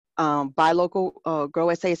Buy Local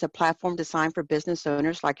Grow SA is a platform designed for business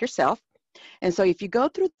owners like yourself. And so if you go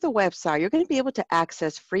through the website, you're going to be able to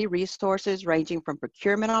access free resources ranging from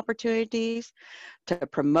procurement opportunities to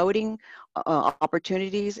promoting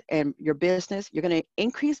opportunities in your business. You're going to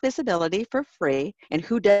increase visibility for free. And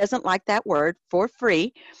who doesn't like that word, for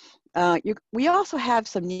free? We also have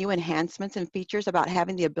some new enhancements and features about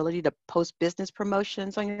having the ability to post business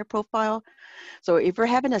promotions on your profile. So if you're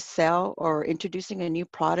having a sale or introducing a new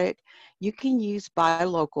product, you can use Buy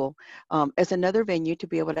Local as another venue to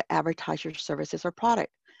be able to advertise your services or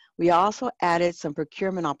product. We also added some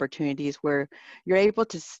procurement opportunities where you're able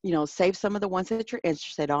to, save some of the ones that you're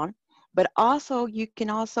interested on, but also you can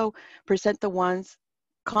also present the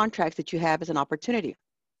contracts that you have as an opportunity.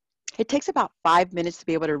 It takes about 5 minutes to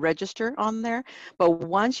be able to register on there, but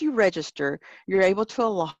once you register, you're able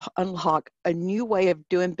to unlock a new way of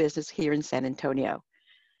doing business here in San Antonio.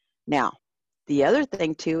 Now, the other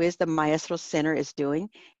thing too is the Maestro Center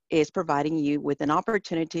is providing you with an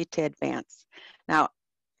opportunity to advance. Now,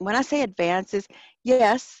 when I say advances,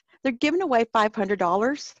 yes, they're giving away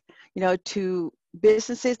 $500, to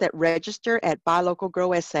businesses that register at Buy Local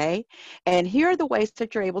Grow SA. And here are the ways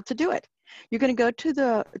that you're able to do it. You're going to go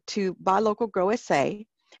to Buy Local Grow SA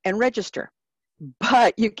and register,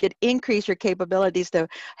 but you could increase your capabilities to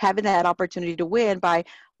having that opportunity to win by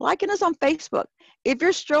liking us on Facebook. If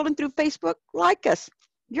you're strolling through Facebook, like us.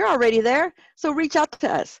 You're already there, so reach out to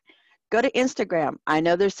us. Go to Instagram. I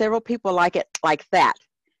know there's several people like it like that.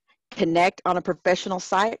 Connect on a professional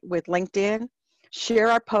site with LinkedIn. Share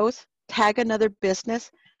our posts. Tag another business.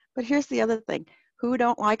 But here's the other thing. Who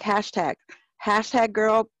don't like hashtag? Hashtag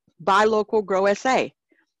girl, Buy Local Grow SA.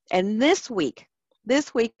 And this week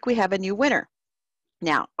we have a new winner.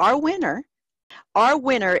 Now, our winner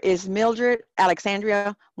is Mildred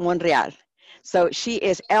Alexandria Monreal. So she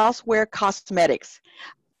is Elsewhere Cosmetics.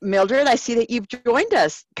 Mildred, I see that you've joined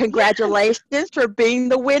us. Congratulations for being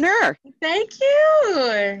the winner. Thank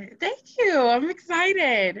you. Thank you. I'm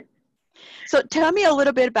excited. So tell me a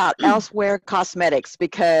little bit about Elsewhere Cosmetics,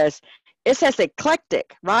 because it says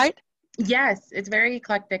eclectic, right? Yes, it's very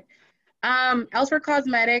eclectic. Elsewhere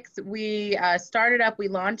Cosmetics, we we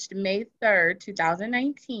launched May 3rd,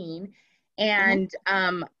 2019. And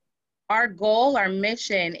our goal, our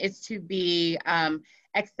mission is to be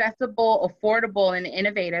accessible, affordable, and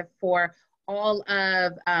innovative for all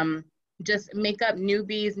of just makeup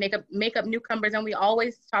newbies, makeup newcomers. And we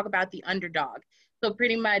always talk about the underdog. So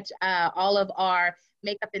pretty much all of our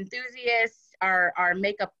makeup enthusiasts, our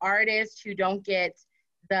makeup artists who don't get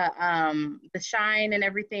the shine and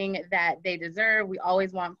everything that they deserve. We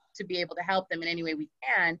always want to be able to help them in any way we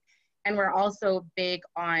can. And we're also big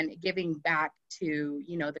on giving back to,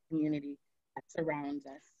 the community that surrounds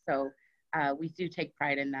us. So we do take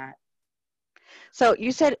pride in that. So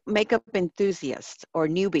you said makeup enthusiasts or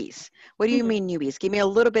newbies. What do you mean newbies? Give me a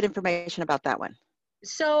little bit of information about that one.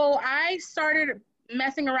 So I started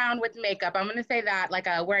messing around with makeup. I'm going to say that, like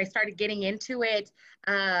where I started getting into it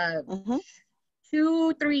 2-3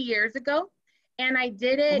 years ago. And I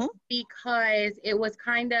did it because it was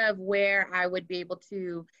kind of where I would be able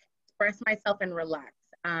to express myself and relax.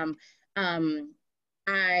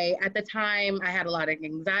 At the time, I had a lot of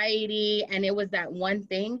anxiety, and it was that one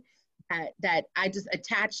thing that I just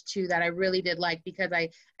attached to that I really did like, because I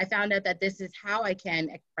found out that this is how I can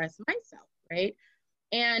express myself, right?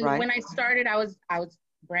 And when I started, I was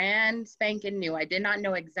brand spanking new. I did not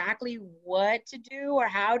know exactly what to do or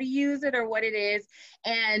how to use it or what it is.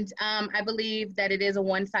 And I believe that it is a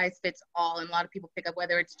one size fits all. And a lot of people pick up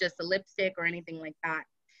whether it's just a lipstick or anything like that.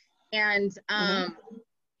 And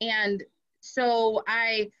and so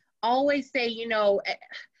I always say, I'm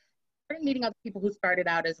meeting other people who started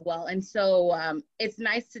out as well. And so it's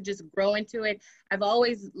nice to just grow into it. I've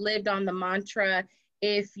always lived on the mantra,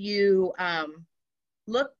 if you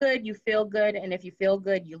look good, you feel good, and if you feel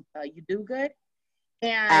good, you do good.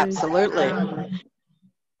 And absolutely.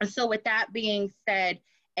 So with that being said,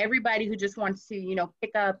 everybody who just wants to,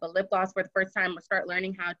 pick up a lip gloss for the first time or start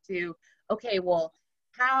learning how to, okay, well,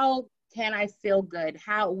 how can I feel good?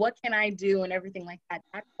 What can I do and everything like that?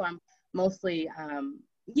 That's what I'm mostly,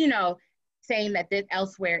 saying that this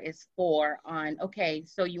Elsewhere is for on, okay,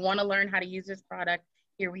 so you want to learn how to use this product,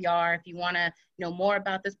 here we are. If you want to know more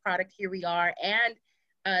about this product, here we are. And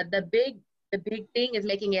the big thing is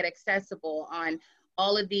making it accessible on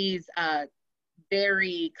all of these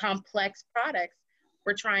very complex products.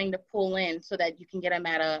 We're trying to pull in so that you can get them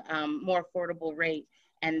at a more affordable rate,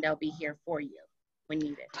 and they'll be here for you when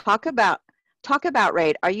needed. Talk about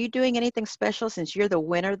rate. Are you doing anything special since you're the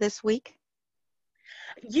winner this week?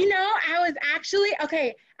 I was actually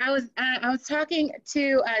okay. I was talking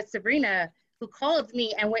to Sabrina, who called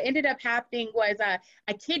me, and what ended up happening was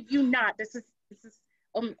I kid you not. This is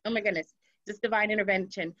oh my goodness, this divine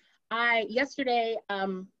intervention. I yesterday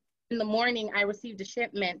in the morning I received a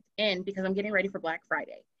shipment in because I'm getting ready for Black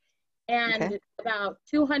Friday, Okay. and about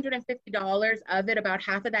 $250 of it, about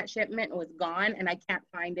half of that shipment was gone, and I can't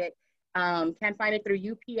find it. Can't find it through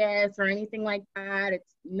UPS or anything like that.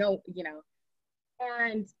 It's no.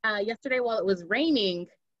 And yesterday, while it was raining,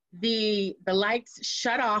 the lights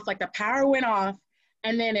shut off, like the power went off,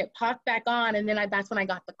 and then it popped back on, and then that's when I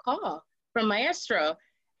got the call from Maestro,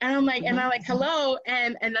 and Hmm. I'm like, hello,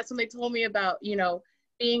 and that's when they told me about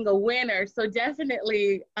being a winner. So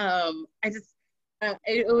definitely, I just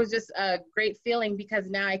it was just a great feeling because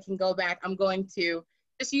now I can go back. I'm going to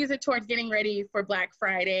just use it towards getting ready for Black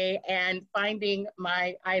Friday and finding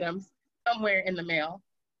my items somewhere in the mail.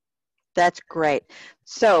 That's great.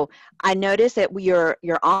 So I noticed that you're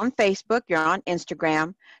on Facebook, you're on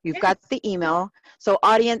Instagram, you've got Yes. the email. So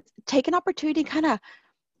audience, take an opportunity, kind of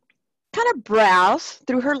browse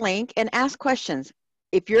through her link and ask questions.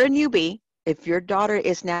 If you're a newbie, if your daughter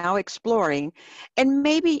is now exploring, and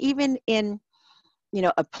maybe even in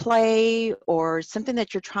a play or something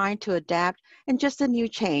that you're trying to adapt and just a new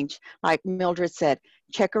change, like Mildred said,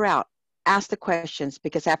 check her out, ask the questions,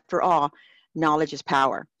 because after all, knowledge is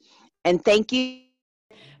power. And thank you.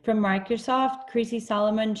 From Microsoft, Chrissy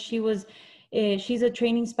Solomon. She's a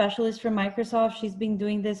training specialist from Microsoft. She's been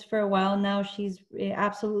doing this for a while now. She's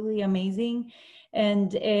absolutely amazing.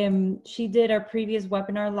 And she did our previous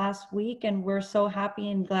webinar last week, and we're so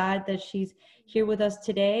happy and glad that she's here with us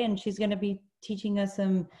today. And she's going to be teaching us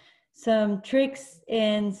some tricks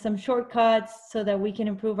and some shortcuts so that we can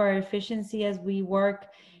improve our efficiency as we work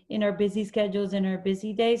in our busy schedules and our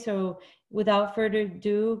busy days. So without further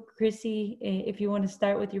ado, Chrissy, if you want to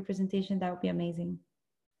start with your presentation, that would be amazing.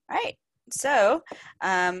 All right. So,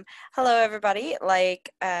 hello everybody. Like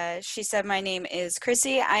she said, my name is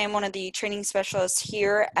Chrissy. I am one of the training specialists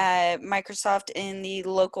here at Microsoft in the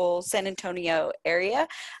local San Antonio area.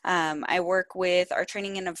 I work with our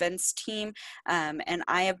training and events team, and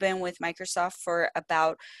I have been with Microsoft for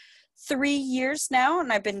about 3 years now,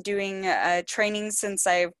 and I've been doing training since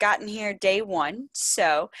I've gotten here day one.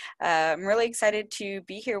 So I'm really excited to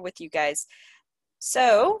be here with you guys.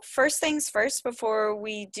 So first things first, before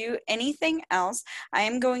we do anything else, I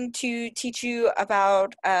am going to teach you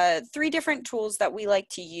about 3 different tools that we like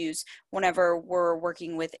to use whenever we're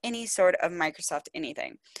working with any sort of Microsoft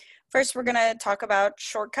anything. First, we're going to talk about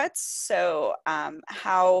shortcuts, so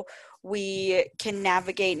how we can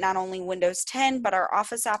navigate not only Windows 10, but our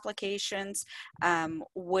Office applications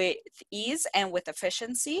with ease and with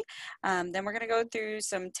efficiency. Then we're going to go through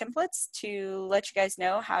some templates to let you guys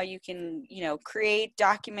know how you can, create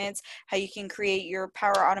documents, how you can create your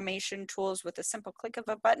Power Automation tools with a simple click of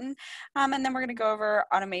a button. And then we're going to go over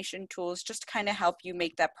automation tools just to kind of help you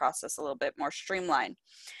make that process a little bit more streamlined.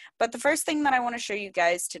 But the first thing that I want to show you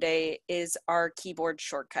guys today is our keyboard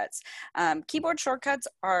shortcuts. Keyboard shortcuts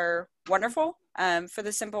are wonderful for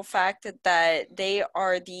the simple fact that they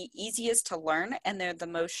are the easiest to learn and they're the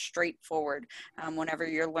most straightforward whenever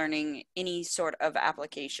you're learning any sort of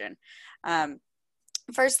application.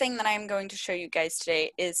 First thing that I'm going to show you guys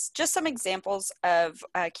today is just some examples of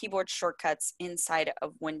keyboard shortcuts inside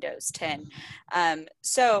of Windows 10.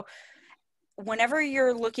 So whenever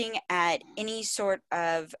you're looking at any sort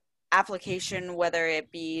of application, whether it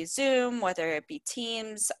be Zoom, whether it be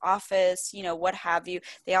Teams, Office, what have you,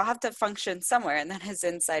 they all have to function somewhere, and that is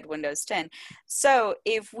inside Windows 10. So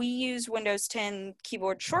if we use Windows 10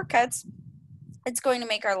 keyboard shortcuts, it's going to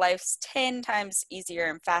make our lives 10 times easier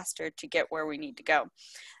and faster to get where we need to go.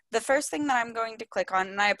 The first thing that I'm going to click on,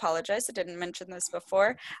 and I apologize, I didn't mention this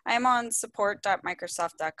before, I'm on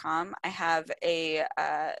support.microsoft.com. I have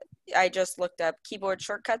I just looked up keyboard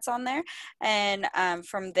shortcuts on there, and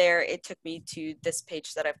from there it took me to this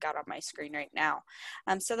page that I've got on my screen right now.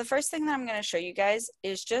 So the first thing that I'm going to show you guys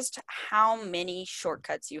is just how many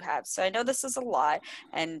shortcuts you have. So I know this is a lot,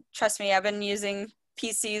 and trust me, I've been using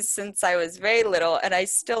PCs since I was very little, and I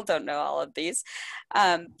still don't know all of these.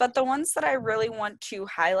 But the ones that I really want to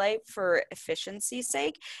highlight for efficiency's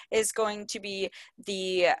sake is going to be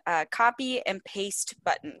the copy and paste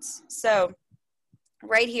buttons. So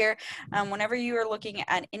right here, whenever you are looking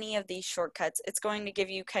at any of these shortcuts, it's going to give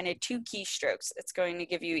you kind of 2 keystrokes. It's going to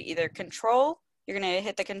give you either control, you're going to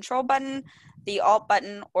hit the control button, the alt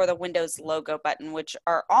button, or the Windows logo button, which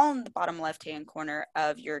are all in the bottom left-hand corner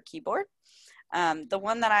of your keyboard. The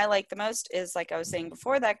one that I like the most is, like I was saying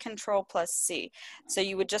before, that Control plus C. So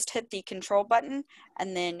you would just hit the Control button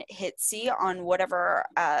and then hit C on whatever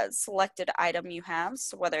selected item you have.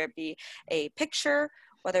 So whether it be a picture,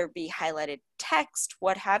 whether it be highlighted text,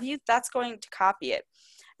 what have you, that's going to copy it.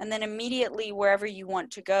 And then immediately wherever you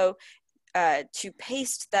want to go to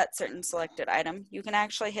paste that certain selected item, you can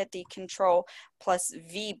actually hit the Control plus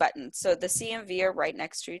V button. So the C and V are right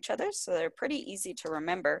next to each other, so they're pretty easy to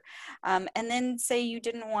remember. And then say you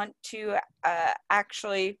didn't want to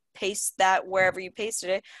actually paste that wherever you pasted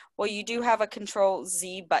it, well, you do have a Control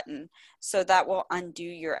Z button, so that will undo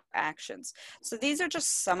your actions. So these are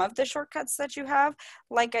just some of the shortcuts that you have.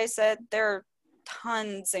 Like I said, there are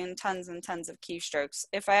tons and tons and tons of keystrokes.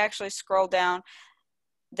 If I actually scroll down,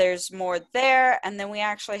 there's more there, and then we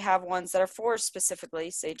actually have ones that are for specifically,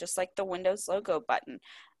 say, just like the Windows logo button.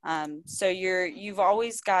 So you've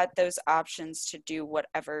always got those options to do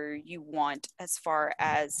whatever you want as far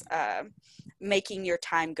as making your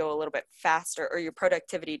time go a little bit faster, or your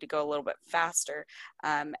productivity to go a little bit faster,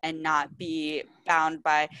 and not be bound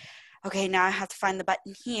by, okay, now I have to find the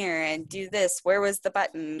button here and do this. Where was the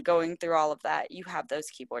button? Going through all of that, you have those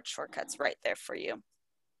keyboard shortcuts right there for you.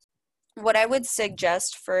 What I would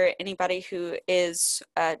suggest for anybody who is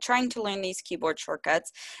trying to learn these keyboard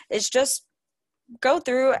shortcuts is just go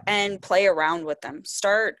through and play around with them.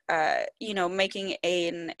 Start, making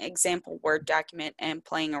an example Word document and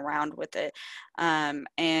playing around with it,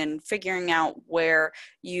 and figuring out where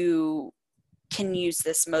you can use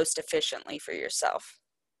this most efficiently for yourself.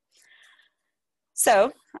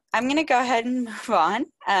 So I'm going to go ahead and move on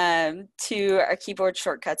to our keyboard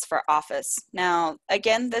shortcuts for Office. Now,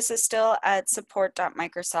 again, this is still at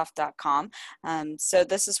support.microsoft.com. So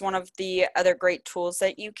this is one of the other great tools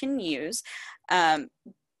that you can use.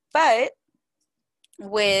 But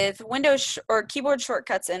with Windows or keyboard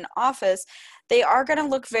shortcuts in Office, they are going to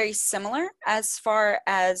look very similar as far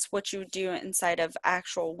as what you do inside of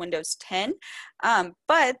actual Windows 10.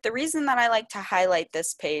 But the reason that I like to highlight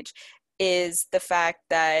this page is the fact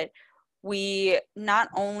that we not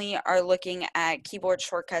only are looking at keyboard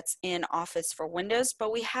shortcuts in Office for Windows,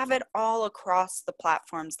 but we have it all across the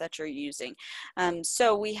platforms that you're using.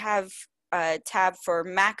 So we have a tab for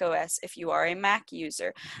Mac OS if you are a Mac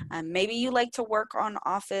user. Maybe you like to work on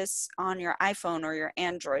Office on your iPhone or your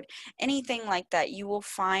Android. Anything like that, you will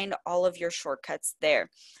find all of your shortcuts there.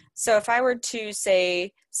 So if I were to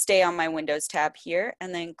say, stay on my Windows tab here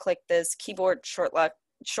and then click this keyboard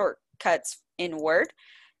shortcuts in Word,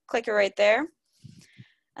 click it right there,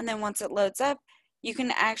 and then once it loads up, you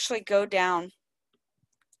can actually go down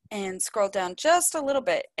and scroll down just a little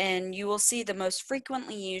bit, and you will see the most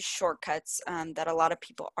frequently used shortcuts that a lot of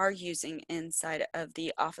people are using inside of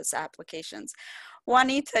the Office applications.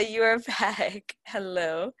 Juanita, you are back.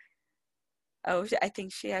 Hello. Oh, I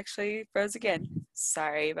think she actually froze again.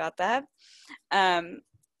 Sorry about that.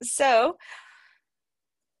 So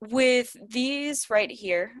with these right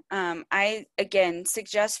here, I, again,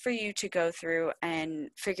 suggest for you to go through and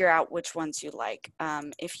figure out which ones you like.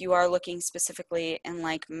 If you are looking specifically in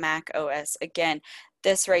like Mac OS, again,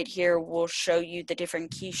 this right here will show you the different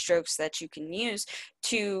keystrokes that you can use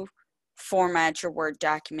to format your Word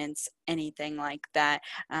documents, anything like that,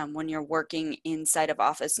 when you're working inside of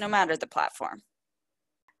Office, no matter the platform.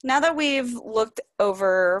 Now that we've looked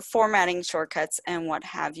over formatting shortcuts and what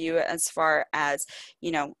have you, as far as,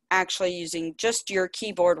 actually using just your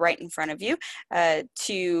keyboard right in front of you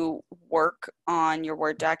to work on your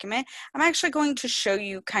Word document, I'm actually going to show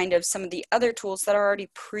you kind of some of the other tools that are already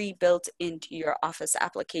pre-built into your Office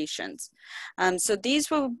applications. So these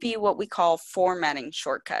will be what we call formatting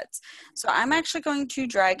shortcuts. So I'm actually going to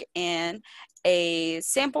drag in a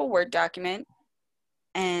sample Word document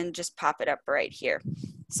and just pop it up right here.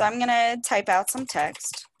 So I'm gonna type out some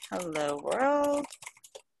text. Hello world,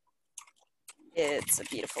 it's a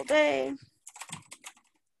beautiful day.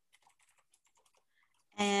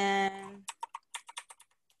 And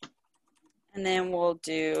then we'll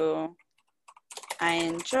do, I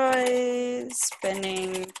enjoy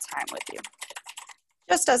spending time with you,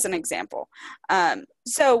 just as an example.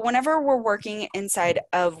 So whenever we're working inside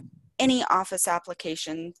of any Office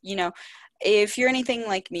application, if you're anything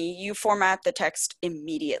like me, you format the text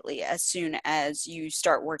immediately as soon as you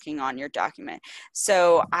start working on your document.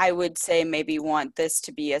 So I would say maybe want this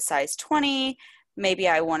to be a size 20, maybe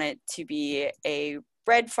I want it to be a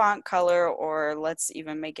red font color, or let's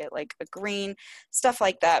even make it like a green, stuff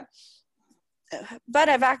like that. But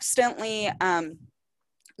I've accidentally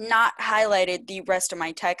not highlighted the rest of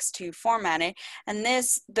my text to format it, and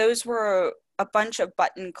those were a bunch of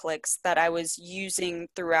button clicks that I was using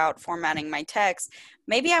throughout formatting my text,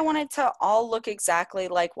 maybe I wanted to all look exactly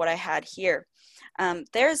like what I had here.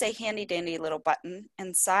 There's a handy dandy little button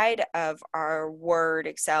inside of our Word,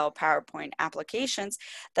 Excel, PowerPoint applications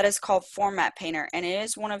that is called Format Painter, and it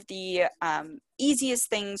is one of the easiest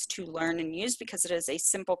things to learn and use because it is a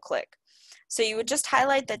simple click. So you would just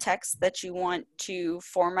highlight the text that you want to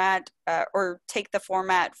format or take the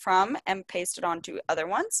format from and paste it onto other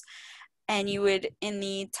ones. And you would, in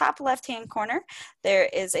the top left-hand corner, there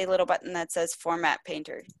is a little button that says Format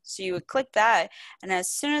Painter. So you would click that, and as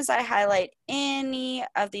soon as I highlight any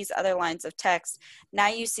of these other lines of text, now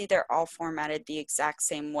you see they're all formatted the exact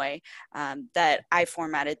same way that I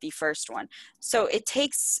formatted the first one. So it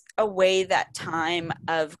takes away that time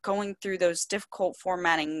of going through those difficult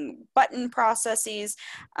formatting button processes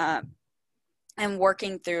and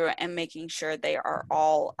working through and making sure they are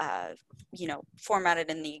all, you know, formatted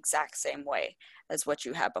in the exact same way as what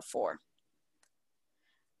you had before.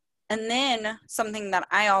 And then something that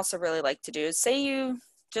I also really like to do is, say you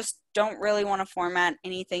just don't really want to format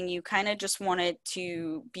anything, you kind of just want it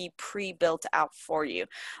to be pre-built out for you.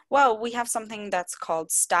 Well, we have something that's called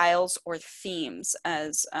styles or themes,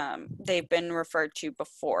 as they've been referred to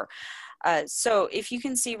before. So if you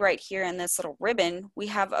can see right here in this little ribbon, we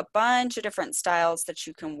have a bunch of different styles that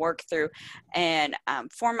you can work through and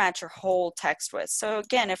format your whole text with. So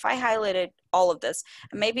again, if I highlighted all of this,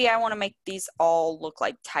 and maybe I want to make these all look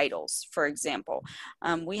like titles, for example,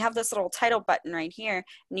 we have this little title button right here,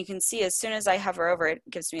 and you can see as soon as I hover over it,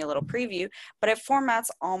 it gives me a little preview, but it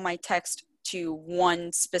formats all my text to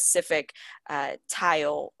one specific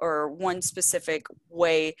tile or one specific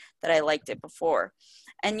way that I liked it before.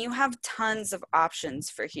 And you have tons of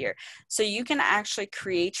options for here. So you can actually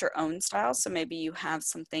create your own style. So maybe you have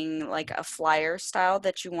something like a flyer style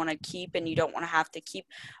that you want to keep and you don't want to have to keep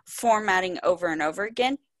formatting over and over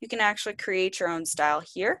again. You can actually create your own style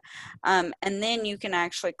here. And then you can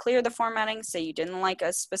actually clear the formatting, say you didn't like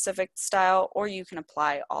a specific style, or you can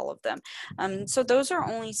apply all of them. So those are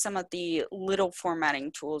only some of the little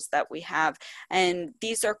formatting tools that we have. And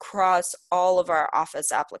these are across all of our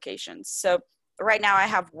Office applications. So right now I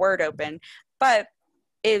have Word open, but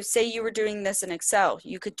if, say, you were doing this in Excel,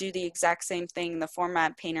 you could do the exact same thing, the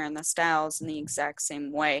Format Painter and the styles in the exact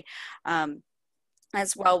same way.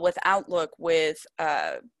 As well with Outlook, with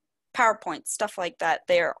PowerPoint, stuff like that.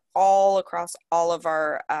 They're all across all of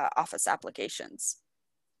our Office applications.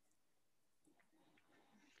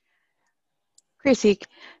 Chrissy,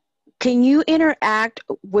 can you interact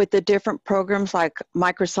with the different programs like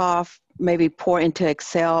Microsoft, maybe pour into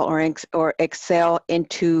Excel or Excel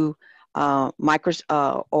into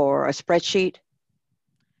Microsoft or a spreadsheet?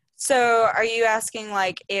 So are you asking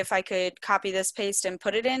like if I could copy this paste and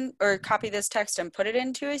put it in, or copy this text and put it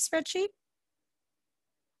into a spreadsheet?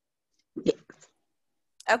 Yes.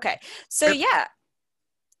 Okay, so yeah,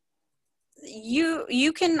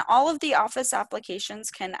 you can, all of the Office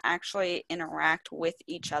applications can actually interact with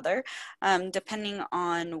each other depending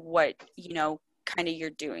on what, you know, kind of you're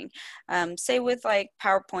doing. Say with like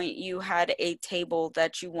PowerPoint, you had a table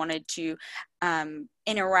that you wanted to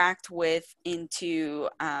interact with into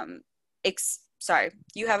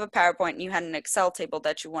you have a PowerPoint and you had an Excel table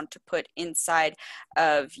that you want to put inside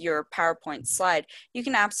of your PowerPoint slide. You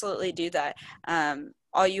can absolutely do that.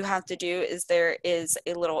 All you have to do is, there is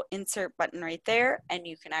a little insert button right there, and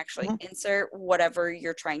you can actually insert whatever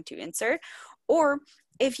you're trying to insert. Or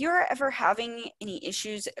if you're ever having any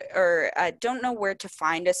issues or don't know where to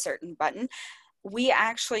find a certain button, we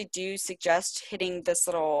actually do suggest hitting this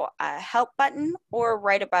little help button, or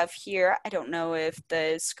right above here. I don't know if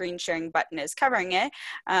the screen sharing button is covering it,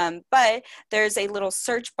 but there's a little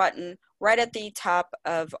search button right at the top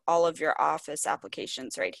of all of your Office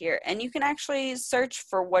applications right here. And you can actually search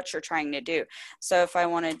for what you're trying to do. So if I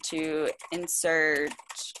wanted to insert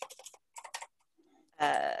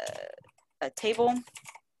a table,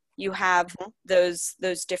 you have those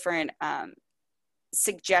different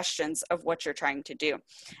suggestions of what you're trying to do.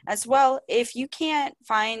 As well, if you can't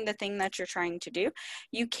find the thing that you're trying to do,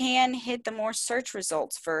 you can hit the more search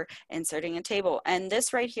results for inserting a table. And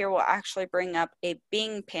this right here will actually bring up a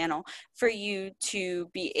Bing panel for you to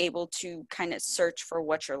be able to kind of search for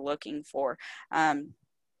what you're looking for.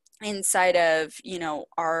 Inside of, you know,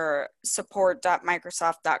 our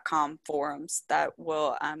support.microsoft.com forums that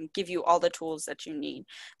will give you all the tools that you need.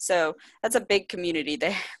 So that's a big community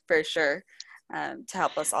there for sure. To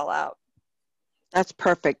help us all out. That's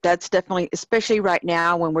perfect. That's definitely, especially right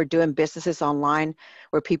now when we're doing businesses online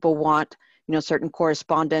where people want, you know, certain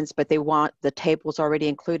correspondence, but they want the tables already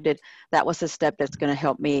included. That was a step that's going to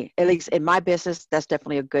help me, at least in my business. That's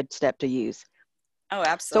definitely a good step to use. Oh,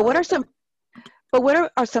 So what absolutely. are some, but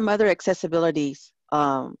what are some other accessibilities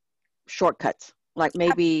shortcuts, like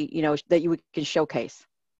maybe, you know, that you can showcase?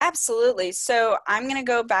 Absolutely. So I'm going to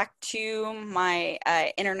go back to my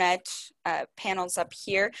internet panels up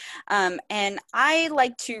here. And I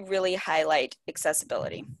like to really highlight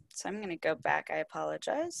accessibility. So I'm going to go back. I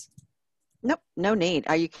apologize. Nope, no need.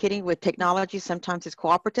 Are you kidding? With technology, sometimes it's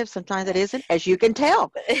cooperative, sometimes it isn't, as you can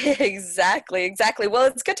tell. Exactly, exactly. Well,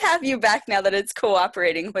 it's good to have you back now that it's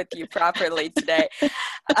cooperating with you properly today.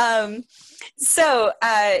 Um, so,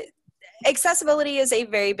 accessibility is a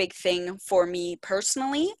very big thing for me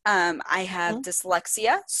personally. I have Mhm.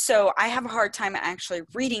 dyslexia, so I have a hard time actually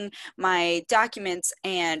reading my documents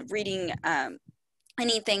and reading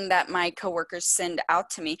anything that my coworkers send out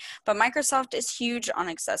to me. But Microsoft is huge on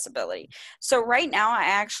accessibility. So right now I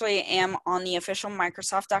actually am on the official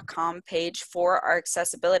Microsoft.com page for our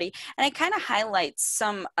accessibility, and it kind of highlights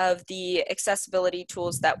some of the accessibility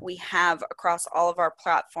tools that we have across all of our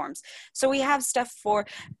platforms. So we have stuff for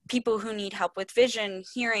people who need help with vision,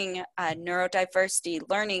 hearing, neurodiversity,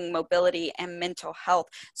 learning, mobility, and mental health.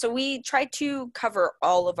 So we try to cover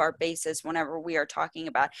all of our bases whenever we are talking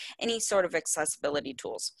about any sort of accessibility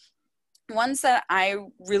tools. Ones that I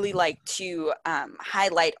really like to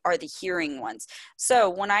highlight are the hearing ones. So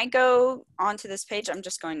when I go onto this page, I'm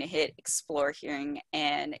just going to hit explore hearing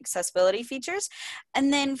and accessibility features.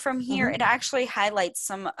 And then from here, Mhm. it actually highlights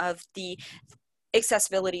some of the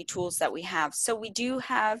accessibility tools that we have. So we do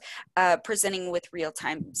have presenting with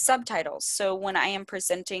real-time subtitles. So when I am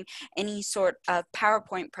presenting any sort of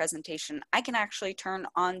PowerPoint presentation, I can actually turn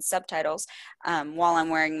on subtitles while I'm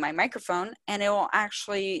wearing my microphone, and it will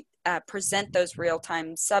actually present those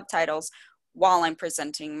real-time subtitles while I'm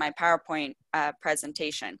presenting my PowerPoint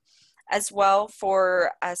presentation. As well,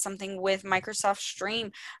 for something with Microsoft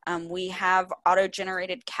Stream, we have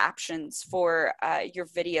auto-generated captions for your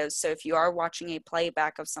videos. So if you are watching a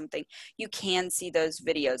playback of something, you can see those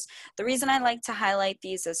videos. The reason I like to highlight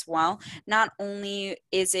these as well, not only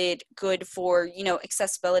is it good for, you know,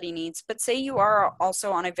 accessibility needs, but say you are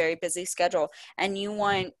also on a very busy schedule and you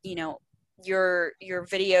want, you know, your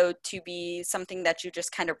video to be something that you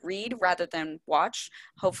just kind of read rather than watch.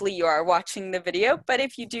 Hopefully you are watching the video, but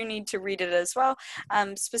if you do need to read it as well,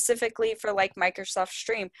 specifically for like Microsoft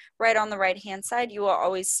Stream, right on the right hand side, you will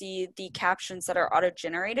always see the captions that are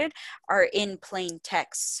auto-generated are in plain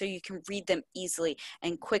text, so you can read them easily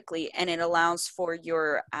and quickly, and it allows for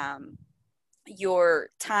your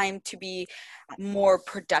time to be more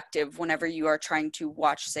productive whenever you are trying to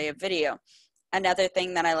watch, say, a video. Another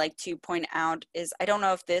thing that I like to point out is, I don't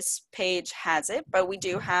know if this page has it, but we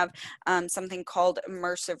do have something called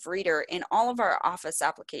Immersive Reader in all of our Office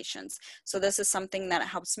applications. So this is something that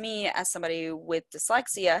helps me as somebody with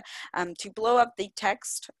dyslexia to blow up the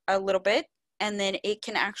text a little bit, and then it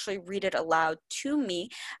can actually read it aloud to me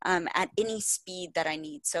at any speed that I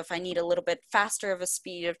need. So if I need a little bit faster of a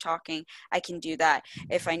speed of talking, I can do that.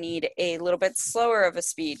 If I need a little bit slower of a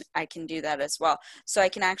speed, I can do that as well. So I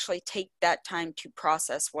can actually take that time to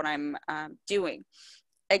process what I'm doing.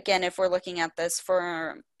 Again, if we're looking at this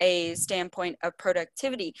from a standpoint of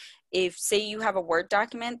productivity, if say you have a Word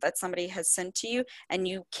document that somebody has sent to you and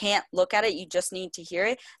you can't look at it, you just need to hear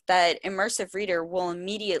it, that Immersive Reader will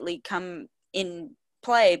immediately come in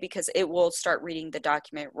play because it will start reading the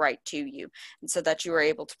document right to you, and so that you are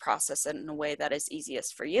able to process it in a way that is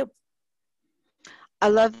easiest for you. I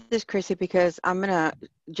love this, Chrissy, because I'm gonna,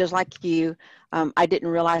 just like you, I didn't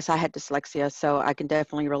realize I had dyslexia, so I can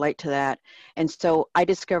definitely relate to that. And so I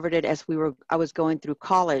discovered it as I was going through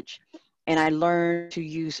college, and I learned to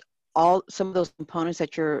use some of those components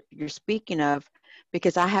that you're speaking of,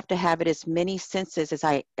 because I have to have it as many senses as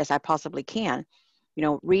I possibly can. You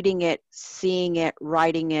know, reading it, seeing it,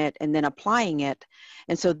 writing it, and then applying it.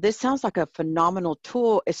 And so this sounds like a phenomenal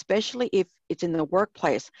tool, especially if it's in the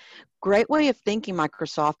workplace. Great way of thinking,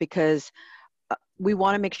 Microsoft, because we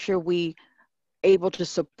want to make sure we able to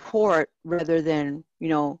support rather than, you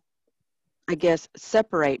know, I guess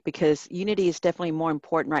separate, because unity is definitely more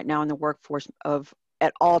important right now in the workforce of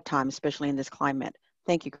at all times, especially in this climate.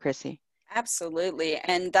 Thank you, Chrissy. Absolutely.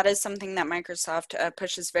 And that is something that Microsoft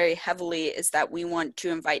pushes very heavily, is that we want to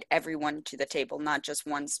invite everyone to the table, not just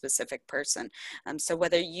one specific person. So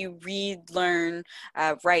whether you read, learn,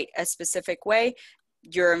 write a specific way,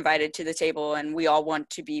 you're invited to the table, and we all want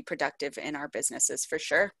to be productive in our businesses for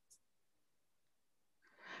sure.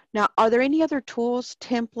 Now, are there any other tools,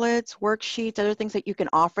 templates, worksheets, other things that you can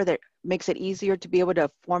offer that makes it easier to be able to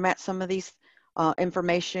format some of these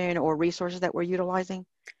information or resources that we're utilizing?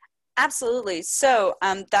 Absolutely. So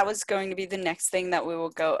that was going to be the next thing that we will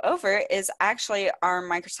go over is actually our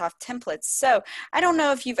Microsoft templates. So I don't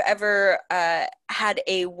know if you've ever had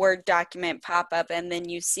a Word document pop up and then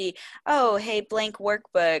you see, oh, hey, blank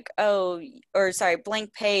workbook,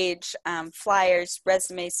 blank page, flyers,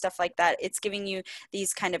 resumes, stuff like that. It's giving you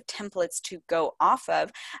these kind of templates to go off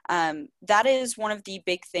of. That is one of the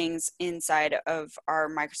big things inside of our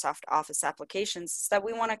Microsoft Office applications that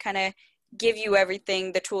we want to kind of give you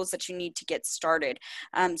everything, the tools that you need to get started.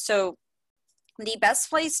 So the best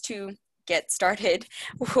place to get started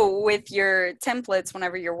with your templates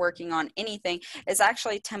whenever you're working on anything is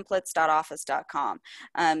actually templates.office.com.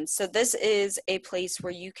 So this is a place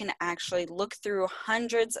where you can actually look through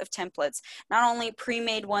hundreds of templates, not only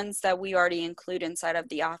pre-made ones that we already include inside of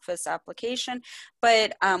the Office application,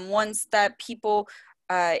 but ones that people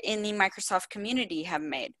in the Microsoft community have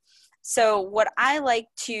made. So what I like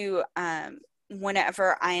to,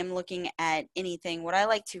 whenever I am looking at anything, what I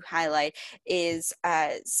like to highlight is,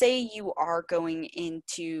 say you are going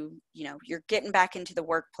into, you're getting back into the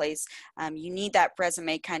workplace, you need that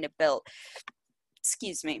resume kind of built.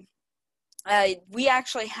 Excuse me. We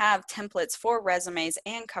actually have templates for resumes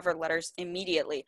and cover letters immediately.